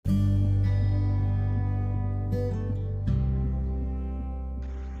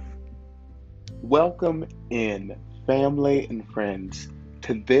Welcome in, family and friends,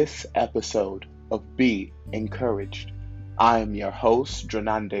 to this episode of Be Encouraged. I am your host,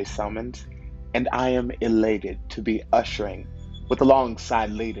 Drenande Summons, and I am elated to be ushering, with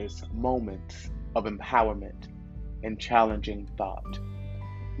alongside leaders, moments of empowerment and challenging thought.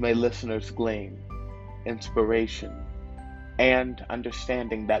 May listeners glean inspiration and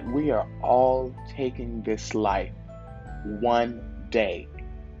understanding that we are all taking this life one day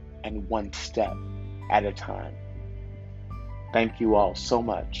and one step at a time. Thank you all so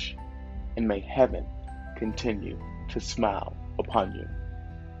much, and may heaven continue to smile upon you.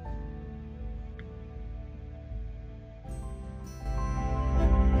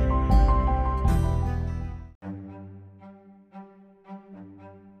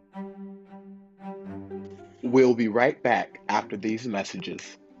 We'll be right back after these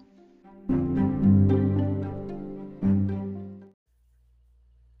messages.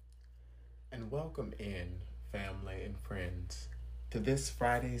 And welcome in, family and friends, to this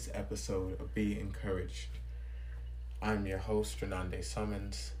Friday's episode of Be Encouraged. I'm your host, Drenande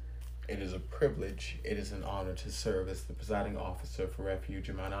Summons. It is a privilege, it is an honor to serve as the presiding officer for Refuge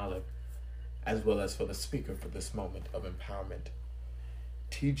in Mount Olive, as well as for the speaker for this moment of empowerment.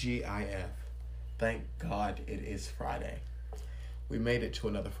 TGIF, thank God it is Friday. We made it to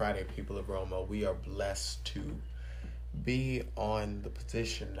another Friday, people of Roma. We are blessed to be on the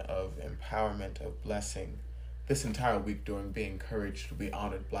position of empowerment, of blessing. This entire week during Be Encouraged, we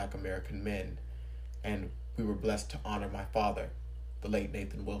honored Black American men, and we were blessed to honor my father, the late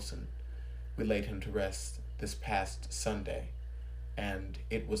Nathan Wilson. We laid him to rest this past Sunday, and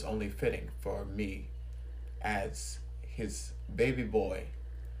it was only fitting for me, as his baby boy,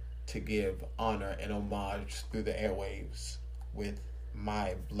 to give honor and homage through the airwaves with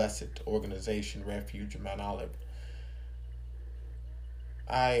my blessed organization, Refuge in Mount Olive.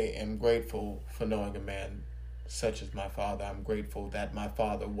 I am grateful for knowing a man such as my father. I'm grateful that my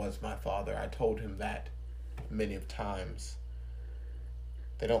father was my father. I told him that many of times.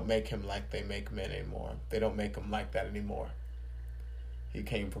 They don't make him like they make men anymore. They don't make him like that anymore. He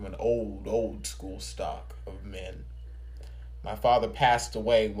came from an old school stock of men. My father passed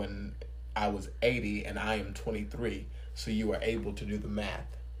away when I was 80 and I am 23, so you are able to do the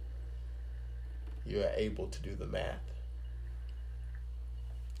math. You are able to do the math.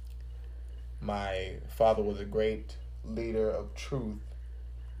 My father was a great leader of truth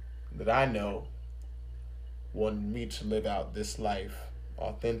that I know wanted me to live out this life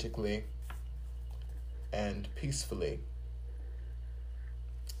authentically and peacefully.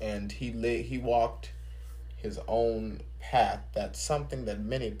 And he walked his own path. That's something that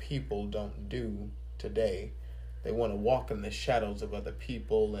many people don't do today. They want to walk in the shadows of other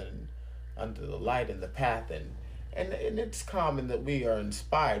people and under the light and the path, and it's common that we are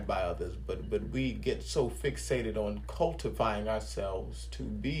inspired by others, but we get so fixated on cultivating ourselves to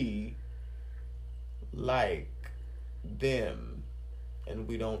be like them, and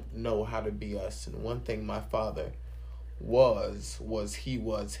we don't know how to be us. And one thing my father was he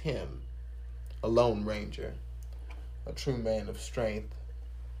was him, a lone ranger, a true man of strength,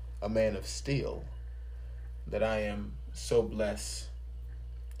 a man of steel, that I am so blessed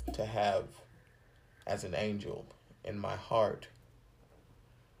to have as an angel in my heart.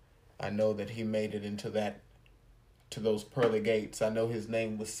 I know that he made it to those pearly gates. I know his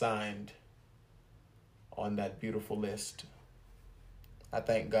name was signed on that beautiful list. I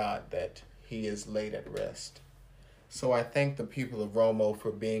thank God that he is laid at rest. So I thank the people of Romo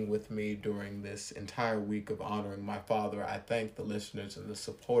for being with me during this entire week of honoring my father. I thank the listeners and the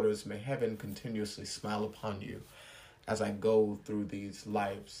supporters. May heaven continuously smile upon you as I go through these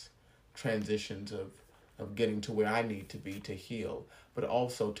life's transitions of getting to where I need to be to heal, but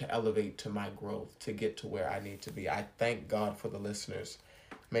also to elevate to my growth, to get to where I need to be. I thank God for the listeners.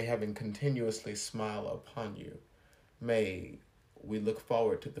 May heaven continuously smile upon you. May we look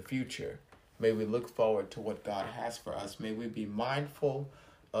forward to the future. May we look forward to what God has for us. May we be mindful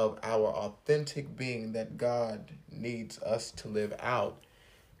of our authentic being that God needs us to live out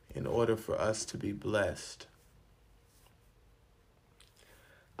in order for us to be blessed.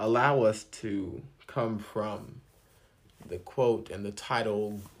 Allow us to come from the quote and the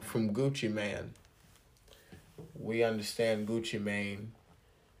title from Gucci Mane. We understand Gucci Mane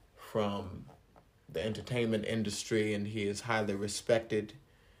from the entertainment industry, and he is highly respected,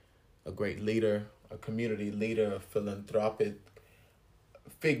 a great leader, a community leader, a philanthropic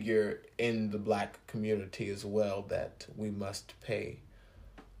figure in the Black community as well, that we must pay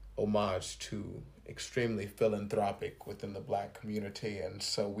homage to. Extremely philanthropic within the Black community, and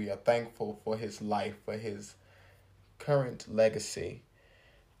so we are thankful for his life, for his current legacy.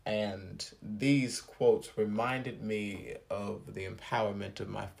 And these quotes reminded me of the empowerment of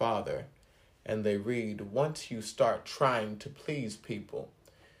my father. And they read, once you start trying to please people,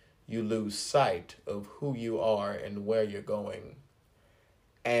 you lose sight of who you are and where you're going.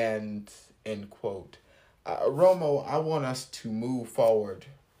 And, end quote. Romo, I want us to move forward,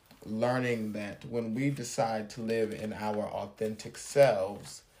 learning that when we decide to live in our authentic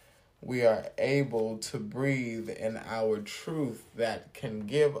selves, we are able to breathe in our truth that can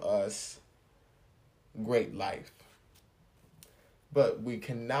give us great life. But we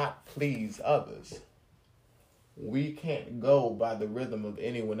cannot please others. We can't go by the rhythm of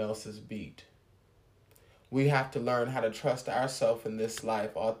anyone else's beat. We have to learn how to trust ourselves in this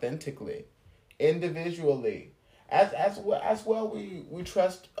life authentically, individually. As well we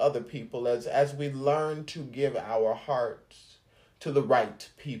trust other people as we learn to give our hearts to the right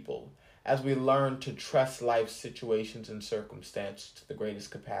people, as we learn to trust life situations and circumstances to the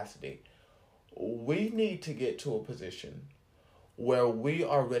greatest capacity. We need to get to a position where we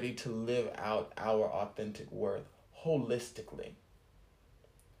are ready to live out our authentic worth holistically.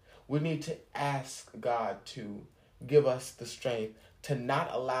 We need to ask God to give us the strength to not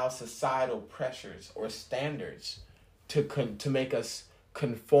allow societal pressures or standards to make us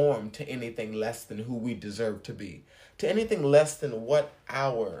conform to anything less than who we deserve to be, to anything less than what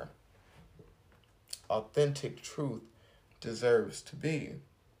our authentic truth deserves to be.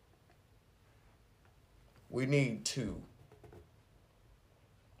 We need to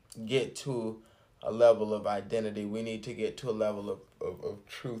get to a level of identity. We need to get to a level of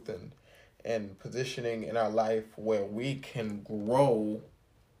truth and positioning in our life where we can grow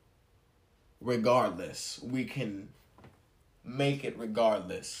regardless. We can make it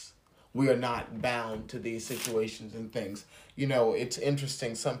regardless. We are not bound to these situations and things. You know, it's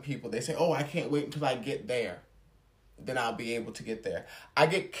interesting. Some people, they say, oh, I can't wait until I get there. Then I'll be able to get there. I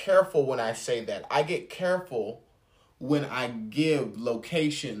get careful when I say that. I get careful when I give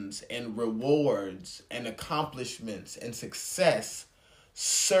locations and rewards and accomplishments and success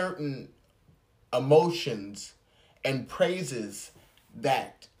certain emotions and praises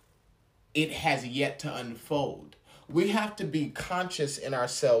that it has yet to unfold. We have to be conscious in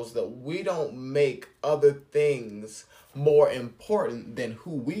ourselves that we don't make other things more important than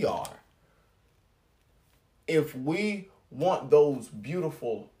who we are. If we want those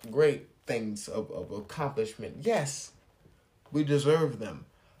beautiful, great things of accomplishment, yes, we deserve them.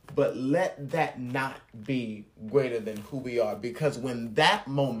 But let that not be greater than who we are, because when that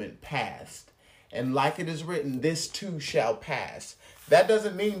moment passed, and like it is written, this too shall pass. That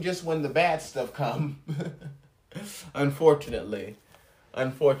doesn't mean just when the bad stuff comes. Unfortunately,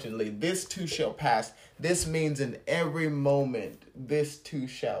 this too shall pass. This means in every moment, this too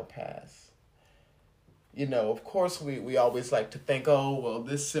shall pass. You know, of course, we always like to think, oh, well,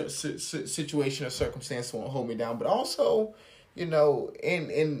 this situation or circumstance won't hold me down. But also, you know,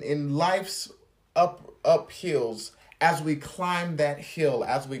 in life's uphills, as we climb that hill,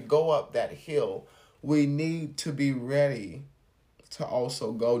 as we go up that hill, we need to be ready to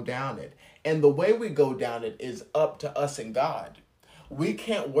also go down it. And the way we go down it is up to us and God. We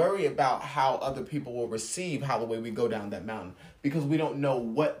can't worry about how other people will receive how the way we go down that mountain, because we don't know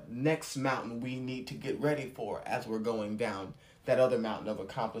what next mountain we need to get ready for as we're going down that other mountain of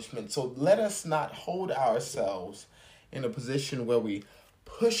accomplishment. So let us not hold ourselves in a position where we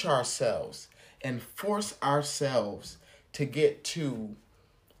push ourselves and force ourselves to get to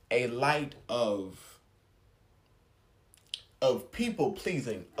a light of people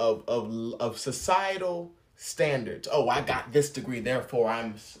pleasing, of societal standards. Oh, I got this degree, therefore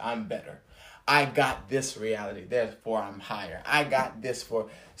I'm better. I got this reality, therefore I'm higher. I got this for.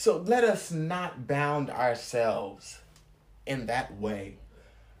 So let us not bound ourselves in that way.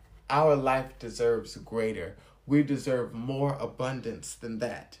 Our life deserves greater. We deserve more abundance than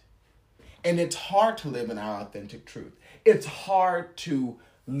that. And it's hard to live in our authentic truth. It's hard to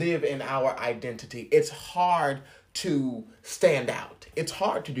live in our identity. It's hard to stand out. It's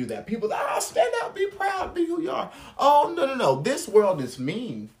hard to do that. People say, stand out, be proud, be who you are. Oh, no. This world is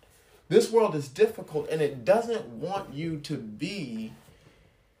mean. This world is difficult, and it doesn't want you to be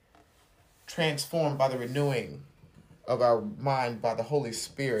transformed by the renewing of our mind, by the Holy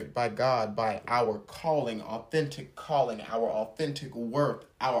Spirit, by God, by our calling, our authentic worth,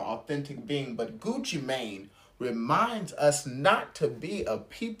 our authentic being. But Gucci Mane reminds us not to be a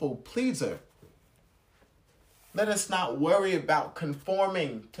people pleaser. Let us not worry about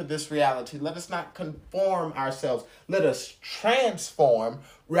conforming to this reality. Let us not conform ourselves. Let us transform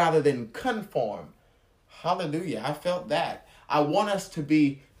rather than conform. Hallelujah. I felt that. I want us to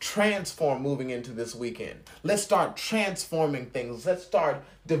be transformed moving into this weekend. Let's start transforming things. Let's start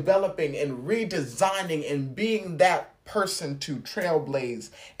developing and redesigning and being that person to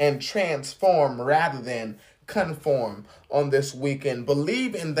trailblaze and transform rather than conform on this weekend.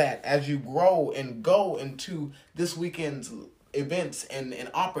 Believe in that as you grow and go into this weekend's events and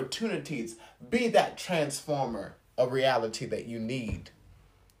opportunities. Be that transformer of reality that you need.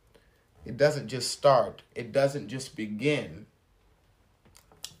 It doesn't just start. It doesn't just begin.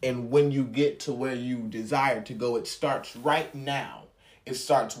 And when you get to where you desire to go, it starts right now. It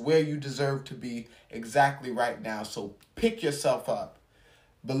starts where you deserve to be exactly right now. So pick yourself up.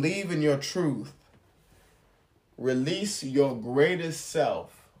 Believe in your truth. Release your greatest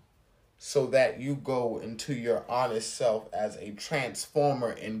self so that you go into your honest self as a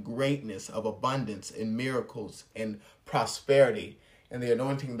transformer in greatness of abundance and miracles and prosperity and the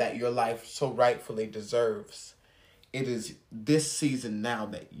anointing that your life so rightfully deserves. It is this season now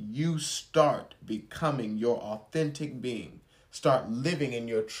that you start becoming your authentic being. Start living in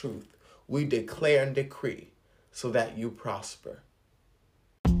your truth. We declare and decree so that you prosper.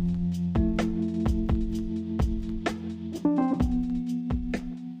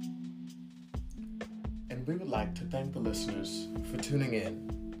 And we would like to thank the listeners for tuning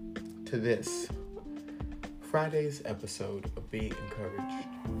in to this Friday's episode of Be Encouraged.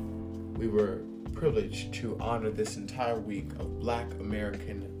 We were privileged to honor this entire week of Black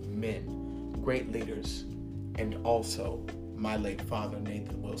American men, great leaders, and also my late father,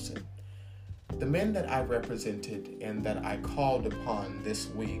 Nathan Wilson. The men that I represented and that I called upon this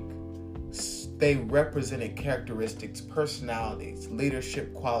week, they represented characteristics, personalities,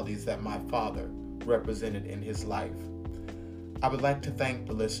 leadership qualities that my father represented in his life. I would like to thank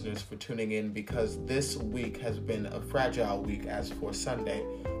the listeners for tuning in because this week has been a fragile week. As for Sunday,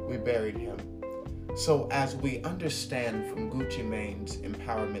 we buried him. So as we understand from Gucci Mane's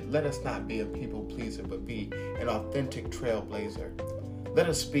empowerment, let us not be a people pleaser, but be an authentic trailblazer. Let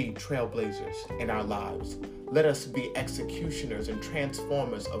us be trailblazers in our lives. Let us be executioners and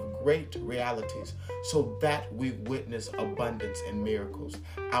transformers of great realities so that we witness abundance and miracles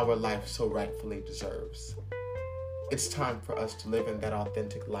our life so rightfully deserves. It's time for us to live in that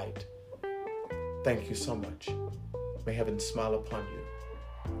authentic light. Thank you so much. May heaven smile upon you.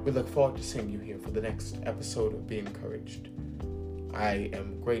 We look forward to seeing you here for the next episode of Be Encouraged. I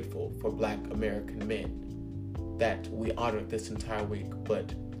am grateful for Black American men that we honored this entire week,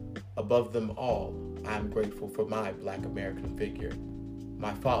 but above them all, I'm grateful for my Black American figure,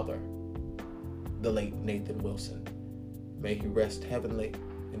 my father, the late Nathan Wilson. May he rest heavenly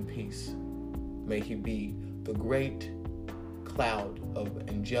in peace. May he be the great cloud of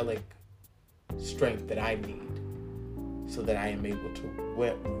angelic strength that I need so that I am able to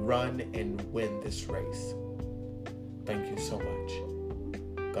run and win this race. Thank you so much.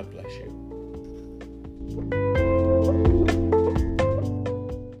 God bless you.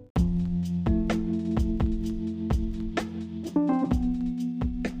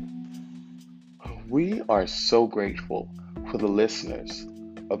 We are so grateful for the listeners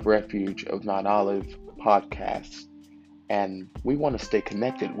of Refuge of Mount Olive podcast, and we want to stay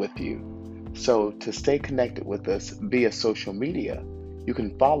connected with you. So to stay connected with us via social media, you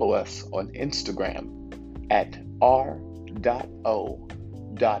can follow us on Instagram at r.o.m.o__.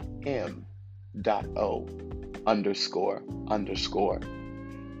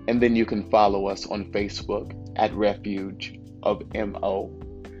 And then you can follow us on Facebook at Refuge of MO.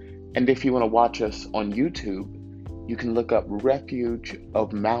 And if you want to watch us on YouTube, you can look up Refuge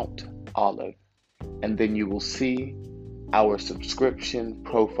of Mount Olive, and then you will see our subscription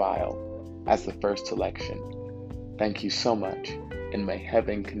profile as the first selection. Thank you so much, and may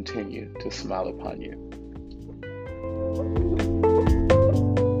heaven continue to smile upon you.